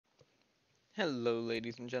Hello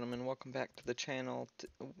ladies and gentlemen, welcome back to the channel,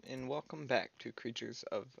 and welcome back to Creatures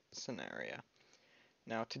of Sonaria.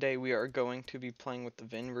 Now today we are going to be playing with the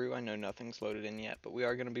Vin'rou. I know nothing's loaded in yet, but we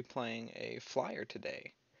are going to be playing a flyer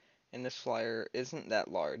today. And this flyer isn't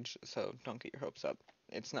that large, so don't get your hopes up.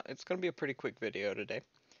 It's going to be a pretty quick video today.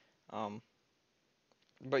 Um,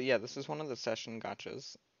 but yeah, this is one of the session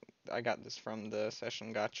gotchas. I got this from the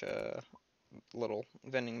session gotcha little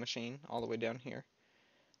vending machine all the way down here.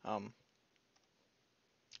 Um,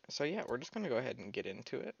 So yeah, we're just gonna go ahead and get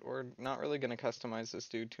into it. We're not really gonna customize this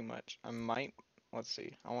dude too much. Let's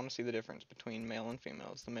see, I want to see the difference between male and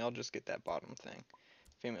females. The male just get that bottom thing.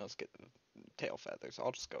 Females get the tail feathers.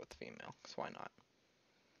 I'll just go with the female, because why not?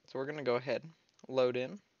 So we're gonna go ahead, load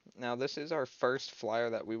in. Now this is our first flyer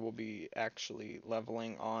that we will be actually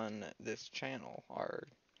leveling on this channel, our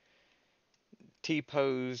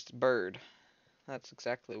T-posed bird. That's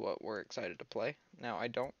exactly what we're excited to play. Now I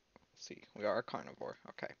don't see, we are a carnivore,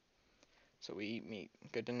 okay. So we eat meat,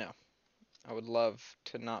 good to know. I would love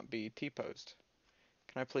to not be T-posed.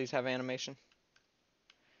 Can I please have animation?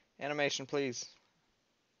 Animation, please.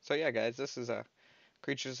 So yeah, guys, this is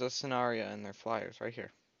Creatures of Sonaria and their flyers right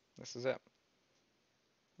here. This is it.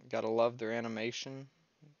 Gotta love their animation.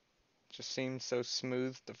 Just seems so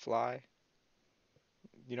smooth to fly.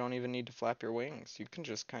 You don't even need to flap your wings. You can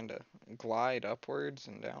just kind of glide upwards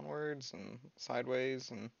and downwards and sideways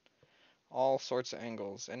and all sorts of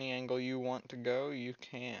angles. Any angle you want to go, you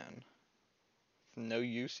can. No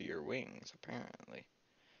use of your wings, apparently.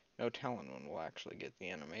 No telling when we'll actually get the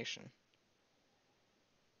animation.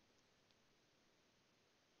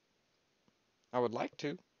 I would like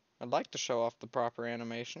to. I'd like to show off the proper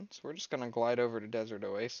animations. We're just gonna glide over to Desert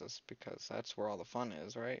Oasis because that's where all the fun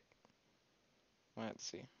is, right? Let's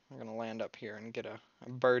see. We're gonna land up here and get a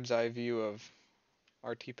bird's eye view of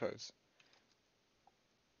our T-pose.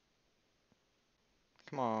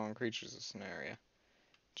 Come on, Creatures of Sonaria.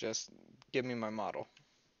 Just give me my model.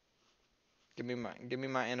 Give me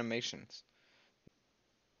my animations.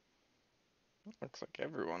 Looks like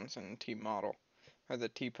everyone's in T-model. Or the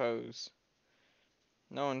T-pose.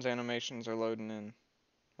 No one's animations are loading in.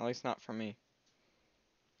 At least not for me.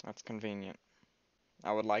 That's convenient.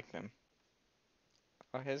 I would like them.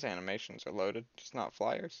 Oh, his animations are loaded, just not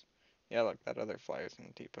flyers. Yeah, look, that other flyer's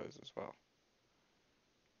in T-pose as well.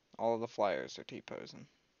 All of the flyers are T-posing.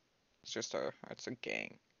 It's a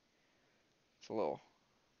gang. It's a little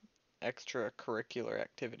extracurricular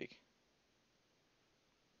activity.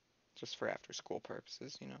 Just for after school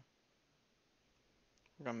purposes, you know.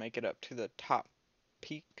 We're gonna make it up to the top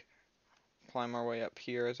peak. Climb our way up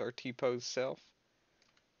here as our T-pose self.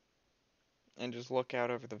 And just look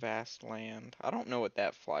out over the vast land. I don't know what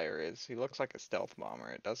that flyer is. He looks like a stealth bomber.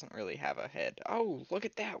 It doesn't really have a head. Oh, look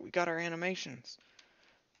at that. We got our animations.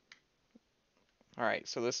 Alright,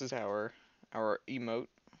 so this is our emote.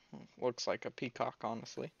 Looks like a peacock,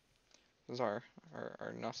 honestly. This is our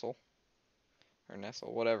Nuzzle. Or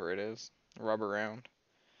Nestle, whatever it is. Rubber round.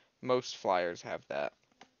 Most flyers have that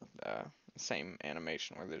uh, same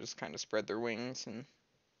animation where they just kind of spread their wings and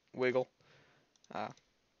wiggle. Uh,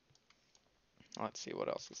 let's see what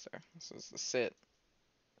else is there. This is the sit.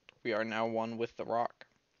 We are now one with the rock.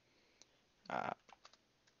 Uh,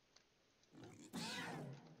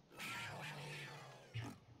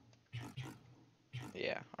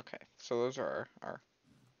 yeah, okay. So those are our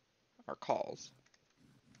calls.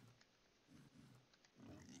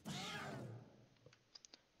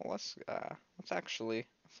 Well, let's actually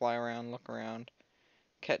fly around, look around,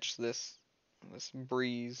 catch this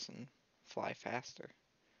breeze, and fly faster.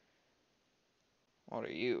 What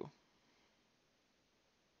are you?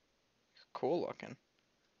 Cool looking.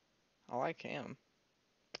 I like him.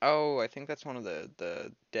 Oh, I think that's one of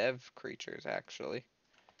the dev creatures, actually.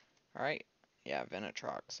 Alright. Yeah,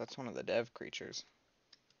 Venetrox. That's one of the dev creatures.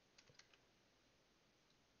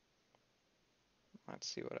 Let's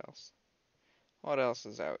see what else. What else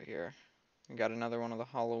is out here? We got another one of the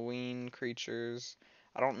Halloween creatures.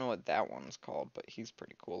 I don't know what that one's called, but he's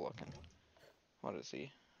pretty cool looking. What is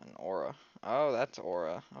he? An aura. Oh, that's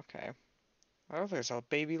aura. Okay. Oh, there's a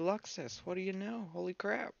baby Luxus. What do you know? Holy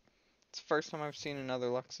crap. It's the first time I've seen another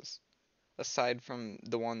Luxus. Aside from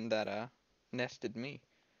the one that nested me.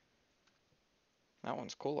 That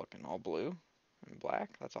one's cool looking. All blue and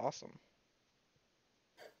black. That's awesome.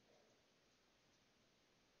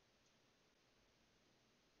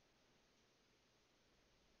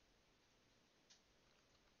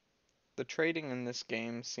 The trading in this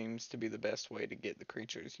game seems to be the best way to get the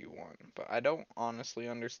creatures you want, but I don't honestly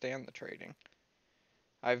understand the trading.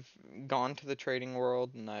 I've gone to the trading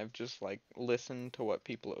world and I've just like listened to what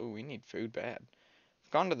people, oh, we need food bad.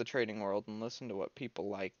 gone to the trading world and listened to what people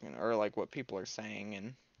like, or like what people are saying,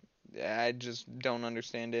 and I just don't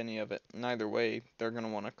understand any of it. Neither way, they're gonna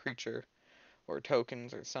want a creature or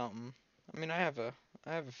tokens or something. I mean, I have a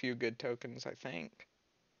few good tokens, I think.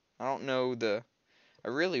 I don't know the. I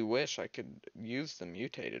really wish I could use the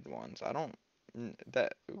mutated ones. I don't.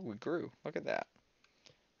 That ooh, we grew. Look at that.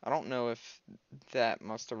 I don't know if that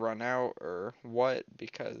must have run out or what,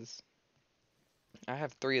 because I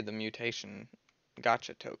have 3 of the mutation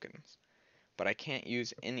gotcha tokens, but I can't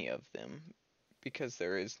use any of them because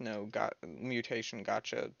there is no mutation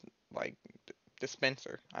gotcha like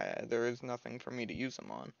dispenser. There is nothing for me to use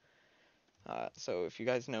them on. So if you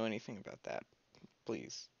guys know anything about that,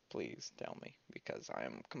 please, please tell me, because I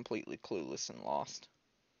am completely clueless and lost.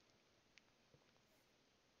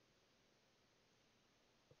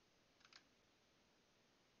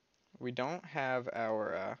 We don't have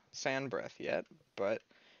our sand breath yet, but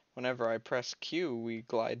whenever I press Q, we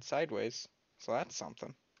glide sideways, so that's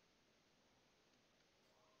something.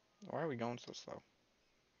 Why are we going so slow?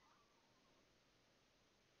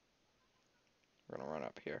 We're gonna run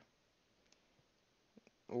up here.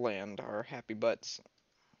 Land our happy butts.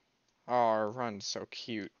 Oh, our run's so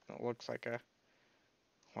cute. It looks like a,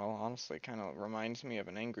 well, honestly, kind of reminds me of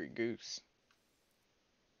an angry goose.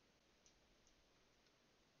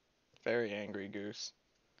 Very angry goose.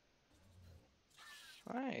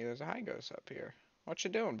 Hey, there's a high ghost up here. What you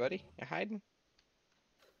doing, buddy? You hiding?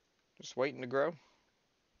 Just waiting to grow?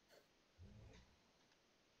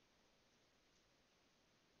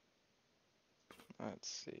 Let's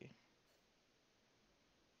see.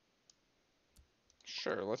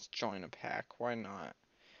 Sure, let's join a pack. Why not?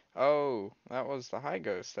 Oh, that was the high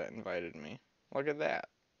ghost that invited me. Look at that.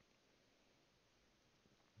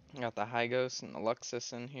 Got the high ghost and the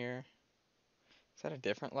Luxus in here. Is that a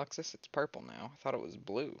different Luxus? It's purple now. I thought it was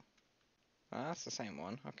blue. Oh, that's the same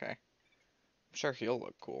one. Okay. I'm sure he'll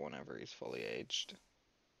look cool whenever he's fully aged.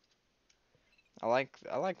 I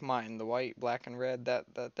like mine, the white, black, and red.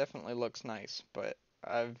 That definitely looks nice, but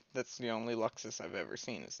that's the only Luxus I've ever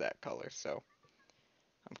seen is that color, so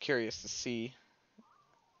I'm curious to see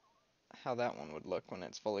how that one would look when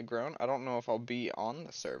it's fully grown. I don't know if I'll be on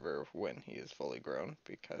the server when he is fully grown,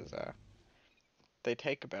 because they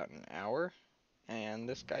take about an hour, and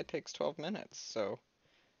this guy takes 12 minutes, so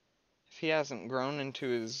if he hasn't grown into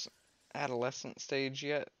his adolescent stage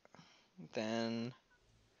yet, then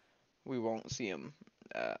we won't see him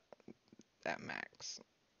uh, at max.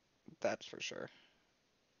 That's for sure.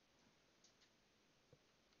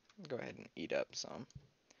 Go ahead and eat up some.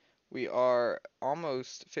 We are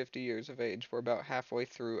almost 50 years of age. We're about halfway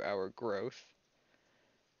through our growth.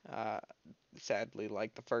 Uh, Sadly,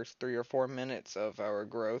 like the first 3 or 4 minutes of our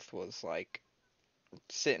growth was like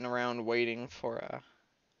sitting around waiting for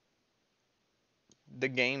the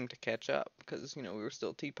game to catch up, because we were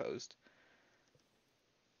still T-posed.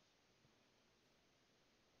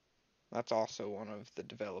 That's also one of the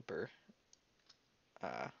developer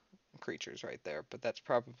uh, creatures right there, but that's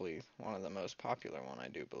probably one of the most popular one, I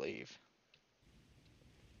do believe.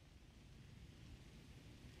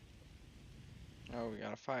 Oh, we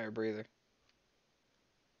got a fire breather.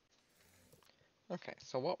 Okay,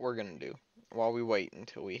 so what we're gonna do while we wait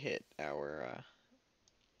until we hit our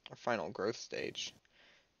final growth stage,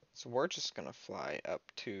 so we're just gonna fly up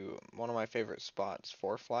to one of my favorite spots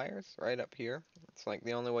for flyers, right up here. It's like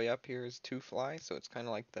the only way up here is to fly, so it's kind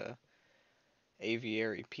of like the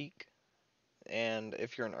aviary peak. And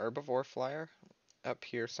if you're an herbivore flyer, up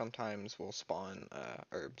here sometimes will spawn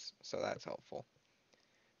herbs, so that's helpful.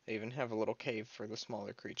 They even have a little cave for the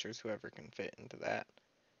smaller creatures, whoever can fit into that.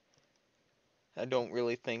 I don't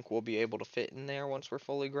really think we'll be able to fit in there once we're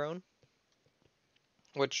fully grown,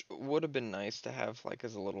 which would have been nice to have like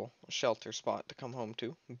as a little shelter spot to come home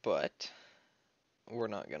to, but we're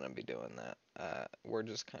not going to be doing that. We're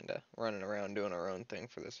just kind of running around doing our own thing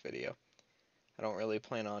for this video. I don't really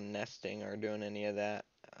plan on nesting or doing any of that,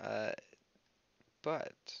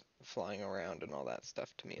 but flying around and all that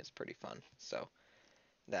stuff to me is pretty fun, so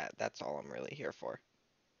that's all I'm really here for.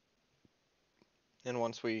 And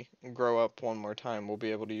once we grow up one more time, we'll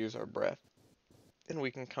be able to use our breath. And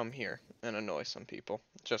we can come here and annoy some people.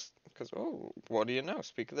 Just because, oh, what do you know?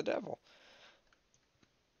 Speak of the devil.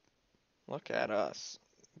 Look at us.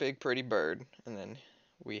 Big pretty bird. And then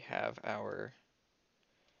we have our,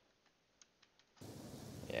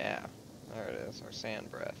 yeah, there it is, our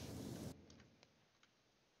sand breath.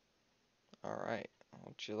 Alright,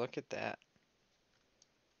 won't you look at that.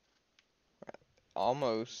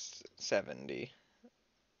 Almost 70.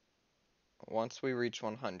 Once we reach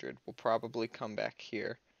 100, we'll probably come back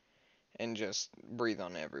here and just breathe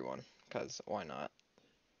on everyone, because why not?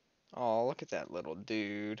 Oh, look at that little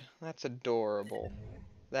dude. That's adorable.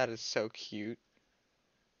 That is so cute.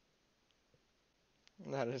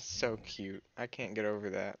 That is so cute. I can't get over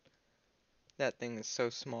that. That thing is so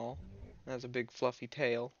small. It has a big fluffy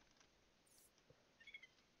tail.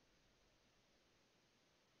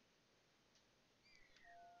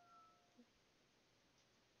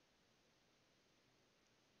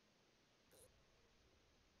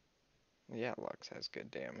 Yeah, Lux has good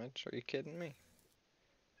damage. Are you kidding me?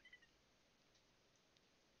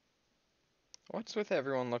 What's with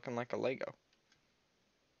everyone looking like a Lego?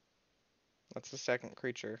 That's the second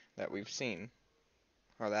creature that we've seen,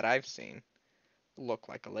 or that I've seen, look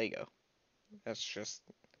like a Lego. That's just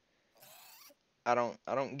I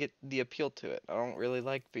don't get the appeal to it. I don't really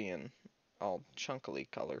like being all chunkily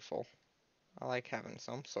colorful. I like having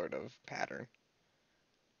some sort of pattern.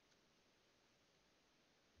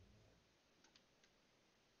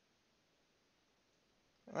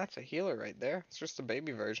 That's a healer right there. It's just a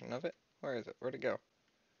baby version of it. Where is it? Where'd it go?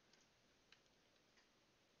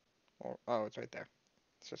 Oh, it's right there.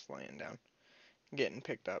 It's just laying down. Getting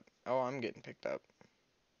picked up. Oh, I'm getting picked up.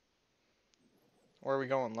 Where are we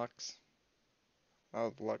going, Lux?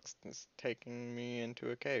 Oh, Lux is taking me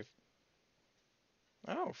into a cave.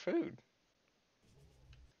 Oh, food.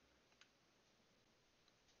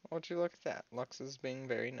 Would you look at that? Lux is being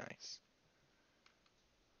very nice.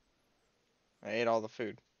 I ate all the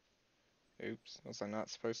food. Oops, was I not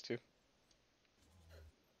supposed to?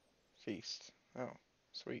 Feast. Oh,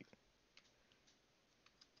 sweet.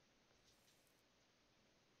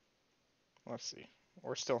 Let's see.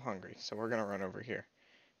 We're still hungry, so we're gonna run over here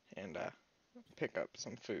and pick up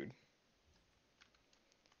some food.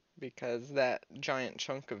 Because that giant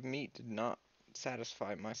chunk of meat did not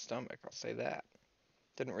satisfy my stomach, I'll say that.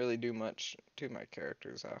 Didn't really do much to my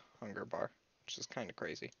character's hunger bar, which is kind of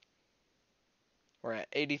crazy. We're at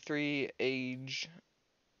 83 age.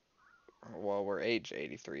 Well, we're age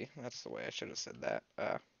 83. That's the way I should have said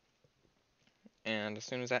that. And as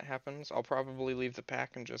soon as that happens, I'll probably leave the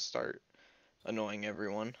pack and just start annoying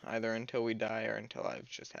everyone, either until we die or until I've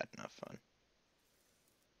just had enough fun.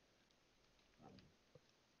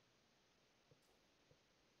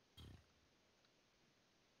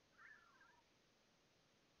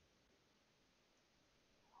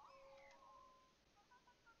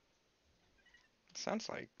 Sounds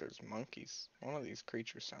like there's monkeys. One of these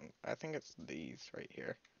creatures sounds. I think it's these right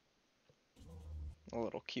here. The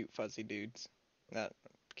little cute fuzzy dudes that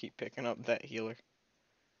keep picking up that healer.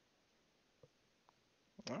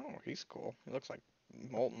 Oh, he's cool. He looks like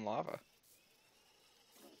molten lava.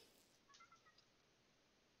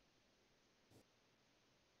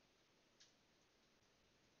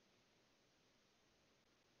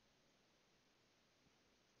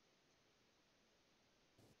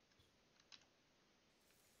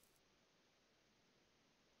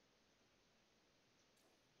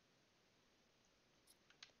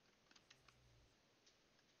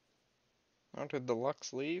 Oh, did the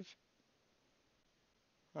Lux leave?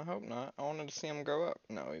 I hope not. I wanted to see him grow up.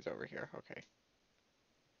 No, he's over here. Okay.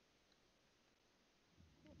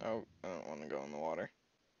 Oh, I don't want to go in the water.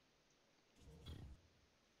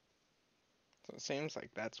 So it seems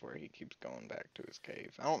like that's where he keeps going back to his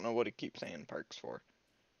cave. I don't know what he keeps saying perks for.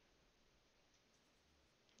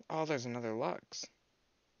 Oh, there's another Lux.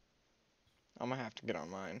 I'm gonna have to get on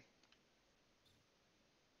mine.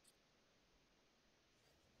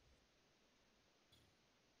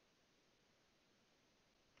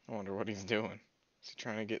 I wonder what he's doing. Is he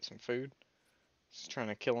trying to get some food? Is he trying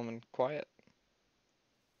to kill him in quiet?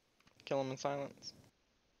 Kill him in silence?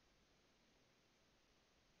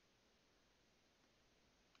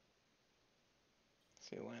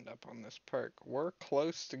 See, land up on this perk. We're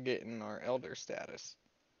close to getting our elder status.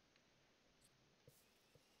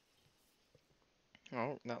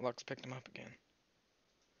 Oh, that Lux picked him up again.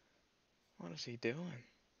 What is he doing?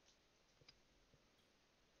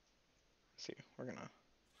 See, we're gonna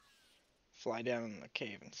fly down in the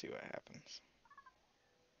cave and see what happens.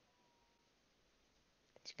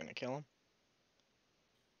 Is he gonna kill him?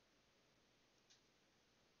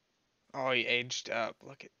 Oh, he aged up.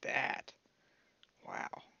 Look at that. Wow.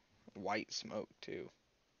 White smoke, too.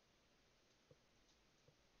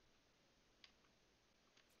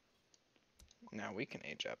 Now we can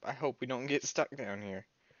age up. I hope we don't get stuck down here.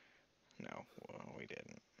 No, well, we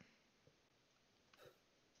didn't.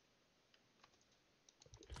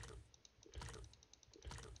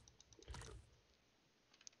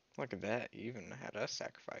 Look at that. You even had us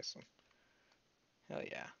sacrifice him. Hell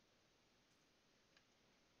yeah.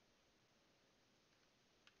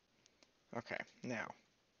 Okay, now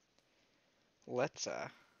let's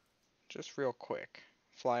just real quick.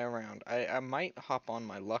 fly around. I might hop on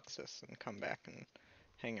my Luxus and come back and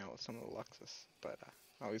hang out with some of the Luxus, but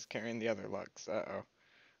always carrying the other Lux. Uh-oh.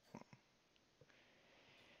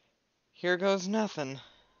 Here goes nothing.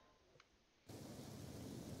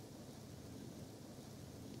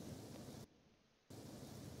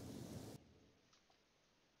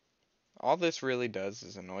 All this really does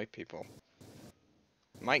is annoy people.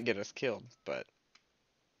 Might get us killed, but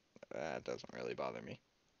that doesn't really bother me.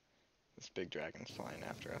 This big dragon's flying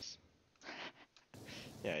after us.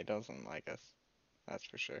 Yeah, he doesn't like us. That's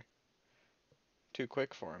for sure. Too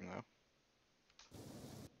quick for him, though.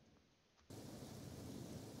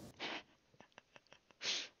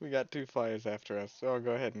 We got two flyers after us, so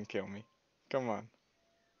go ahead and kill me. Come on.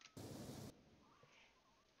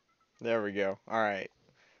 There we go. Alright.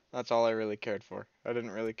 That's all I really cared for. I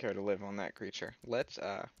didn't really care to live on that creature. Let's,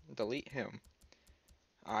 delete him.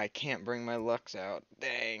 I can't bring my Lux out.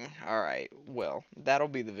 Dang. Alright, well, that'll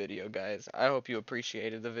be the video, guys. I hope you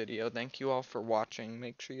appreciated the video. Thank you all for watching.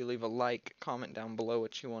 Make sure you leave a like, comment down below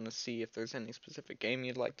what you want to see. If there's any specific game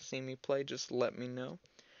you'd like to see me play, just let me know.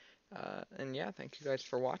 And yeah, thank you guys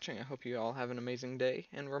for watching. I hope you all have an amazing day.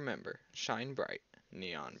 And remember, shine bright,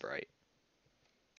 neon bright.